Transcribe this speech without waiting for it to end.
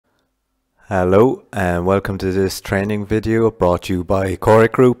Hello and welcome to this training video brought to you by Core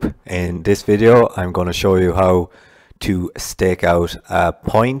Group. In this video I'm going to show you how to stake out a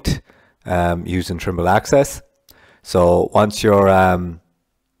point using Trimble Access. So once your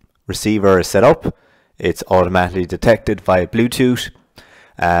receiver is set up, it's automatically detected via Bluetooth.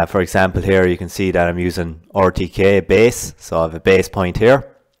 For example, here you can see that I'm using RTK base, so I have a base point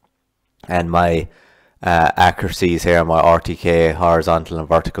here and my accuracies here, my RTK horizontal and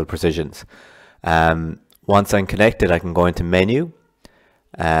vertical precisions. Once I'm connected, I can go into menu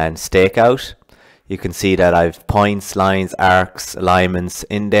and Stakeout. You can see that I've points, lines, arcs, alignments.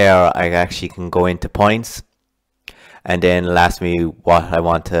 In there I actually can go into points, and then it'll ask me what I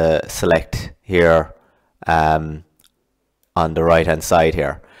want to select here on the right hand side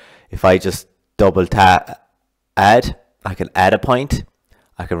here. If I just double tap add, I can add a point,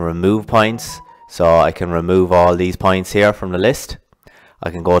 I can remove points. So I can remove all these points here from the list. I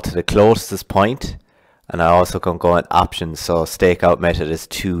can go to the closest point, and I also can go in options. So stakeout method is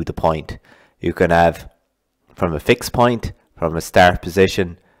to the point. You can have from a fixed point, from a start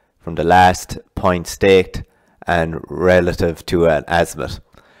position, from the last point staked, and relative to an azimuth.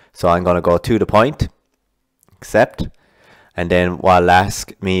 So I'm going to go to the point, accept, and then what it'll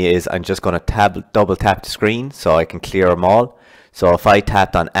ask me is I'm just going to double tap the screen so I can clear them all. So if I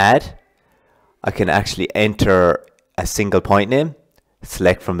tapped on add, I can actually enter a single point name,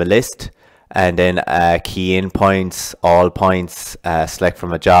 select from the list, and then key in points, all points, select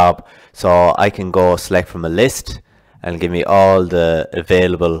from a job. So I can go select from a list and give me all the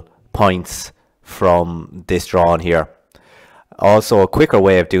available points from this drawn here. Also, a quicker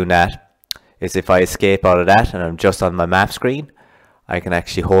way of doing that is if I escape out of that and I'm just on my map screen, I can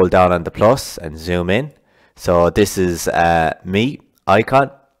actually hold down on the plus and zoom in. So this is me icon.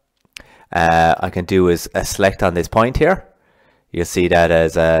 I can do is select on this point here. You'll see that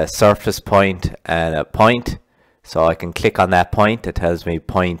as a surface point and a point. So I can click on that point. It tells me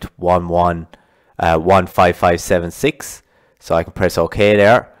 15576. So I can press OK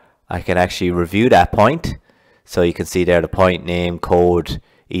there. I can actually review that point. So you can see there the point name, code,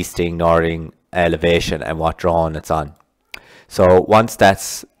 easting, northing, elevation, and what drawing it's on. So once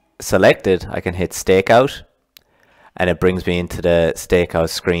that's selected, I can hit stakeout, and it brings me into the stakeout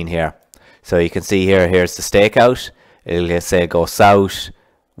screen here. So you can see here, here's the stakeout. It'll say go south,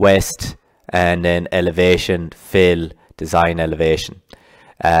 west, and then elevation, fill, design elevation.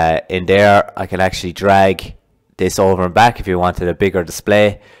 In there, I can actually drag this over and back if you wanted a bigger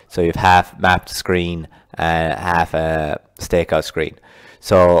display. So you've half mapped screen and half a stakeout screen.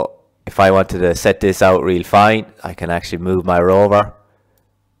 So if I wanted to set this out real fine, I can actually move my rover.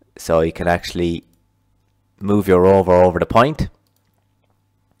 So you can actually move your rover over the point.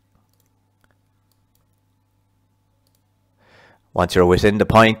 Once you're within the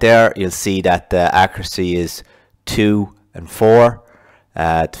point there, you'll see that the accuracy is 2 and 4.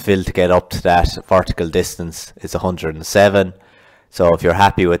 To fill to get up to that vertical distance is 107. So if you're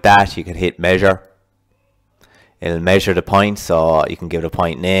happy with that, you can hit measure. It'll measure the point, so you can give it a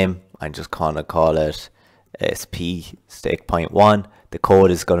point name. I'm just going to call it SP stake point 1. The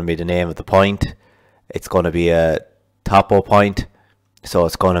code is going to be the name of the point. It's going to be a topo point, so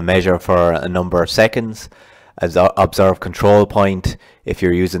it's going to measure for a number of seconds. As observe control point, if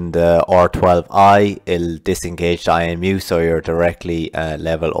you're using the R12I, it'll disengage the IMU, so you're directly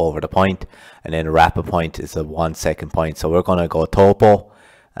level over the point. And then a rapid point is a 1 second point. So we're going to go topo,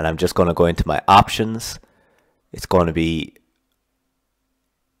 and I'm just going to go into my options. It's going to be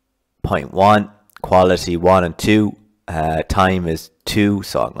point 1, quality 1 and 2, time is 2,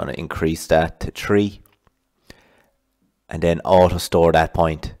 so I'm going to increase that to 3, and then auto store that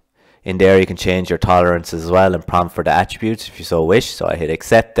point. In there you can change your tolerance as well and prompt for the attributes if you so wish. So I hit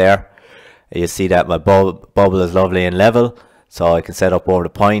accept there. You see that my bubble is lovely and level, so I can set up over the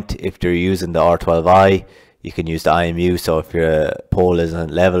point. If you're using the R12I, you can use the IMU, so if your pole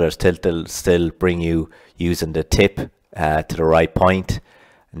isn't level or tilted, it'll still bring you using the tip to the right point.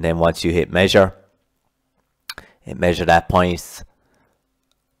 And then once you hit measure, it measures that point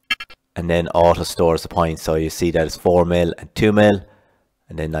and then auto stores the point. So you see that it's 4 mil and 2 mil.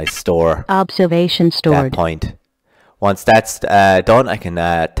 And then I store observation stored that point. Once that's done, I can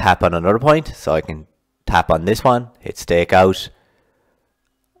tap on another point. So I can tap on this one, hit stakeout,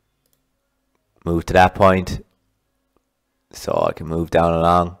 move to that point. So I can move down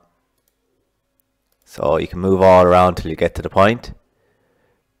along. So you can move all around till you get to the point.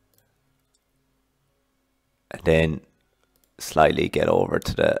 And then slightly get over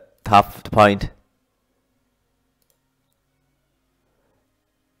to the top of the point.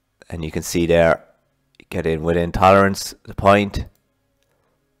 And you can see there, get in within tolerance, the point.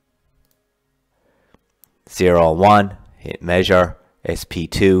 0 and 1, hit measure,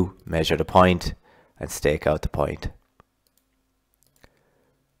 SP2, measure the point, and stake out the point.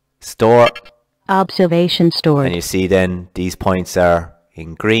 Store. Observation stored. And you see then these points are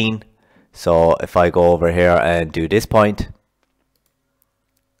in green. So if I go over here and do this point,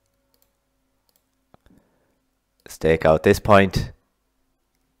 stake out this point,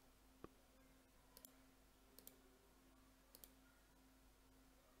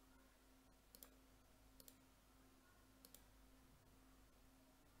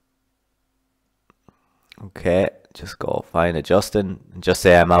 okay, just go fine adjusting, and just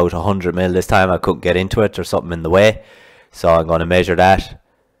say I'm out 100 mil this time. I couldn't get into it or something in the way, so I'm going to measure that,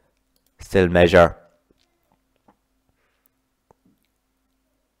 still measure,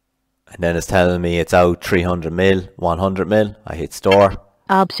 and then it's telling me it's out 300 mil, 100 mil. I hit store.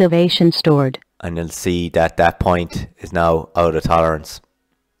 Observation stored. And you'll see that that point is now out of tolerance.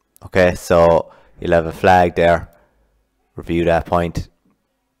 Okay, so you'll have a flag there. Review that point.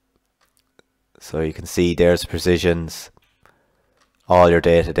 So you can see there's precisions, all your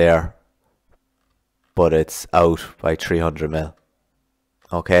data there, but it's out by 300 mil.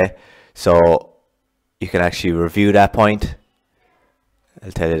 Okay, so you can actually review that point.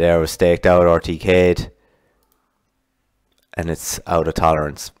 I'll tell you there it was staked out or TK'd, and it's out of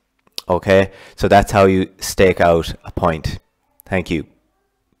tolerance. Okay, so that's how you stake out a point. Thank you.